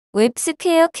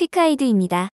웹스퀘어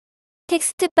퀵가이드입니다.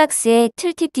 텍스트박스의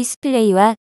툴팁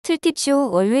디스플레이와 툴팁 쇼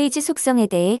얼웨이즈 속성에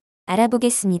대해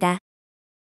알아보겠습니다.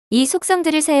 이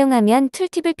속성들을 사용하면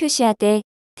툴팁을 표시하되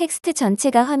텍스트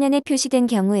전체가 화면에 표시된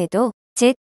경우에도,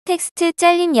 즉 텍스트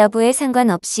잘림 여부에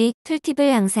상관없이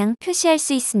툴팁을 항상 표시할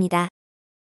수 있습니다.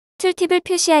 툴팁을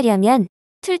표시하려면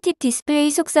툴팁 디스플레이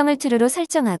속성을 true로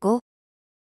설정하고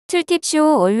툴팁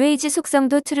쇼 얼웨이즈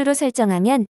속성도 true로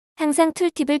설정하면 항상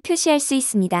툴팁을 표시할 수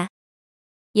있습니다.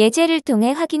 예제를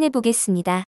통해 확인해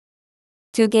보겠습니다.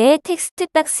 두 개의 텍스트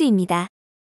박스입니다.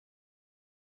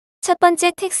 첫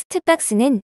번째 텍스트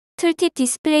박스는 툴팁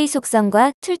디스플레이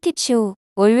속성과 툴팁 쇼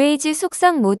얼웨이즈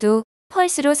속성 모두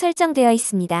false로 설정되어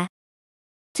있습니다.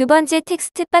 두 번째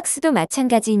텍스트 박스도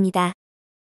마찬가지입니다.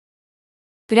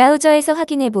 브라우저에서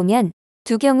확인해 보면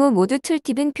두 경우 모두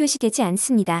툴팁은 표시되지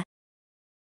않습니다.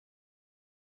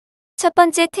 첫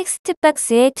번째 텍스트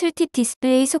박스의 툴팁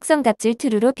디스플레이 속성 값을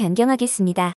true로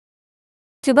변경하겠습니다.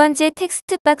 두 번째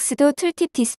텍스트 박스도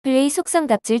툴팁 디스플레이 속성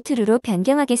값을 true로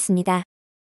변경하겠습니다.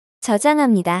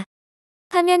 저장합니다.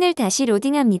 화면을 다시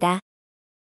로딩합니다.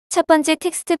 첫 번째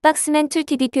텍스트 박스만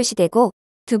툴팁이 표시되고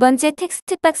두 번째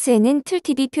텍스트 박스에는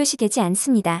툴팁이 표시되지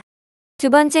않습니다. 두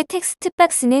번째 텍스트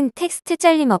박스는 텍스트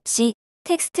잘림 없이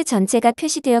텍스트 전체가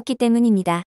표시되었기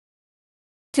때문입니다.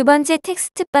 두 번째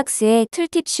텍스트 박스의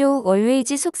툴팁 쇼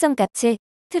얼웨이즈 속성 값을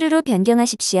true로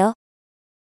변경하십시오.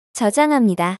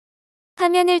 저장합니다.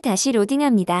 화면을 다시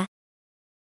로딩합니다.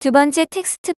 두 번째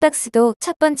텍스트 박스도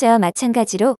첫 번째와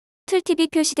마찬가지로 툴팁이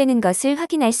표시되는 것을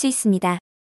확인할 수 있습니다.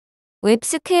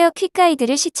 웹스퀘어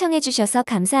퀵가이드를 시청해 주셔서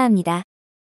감사합니다.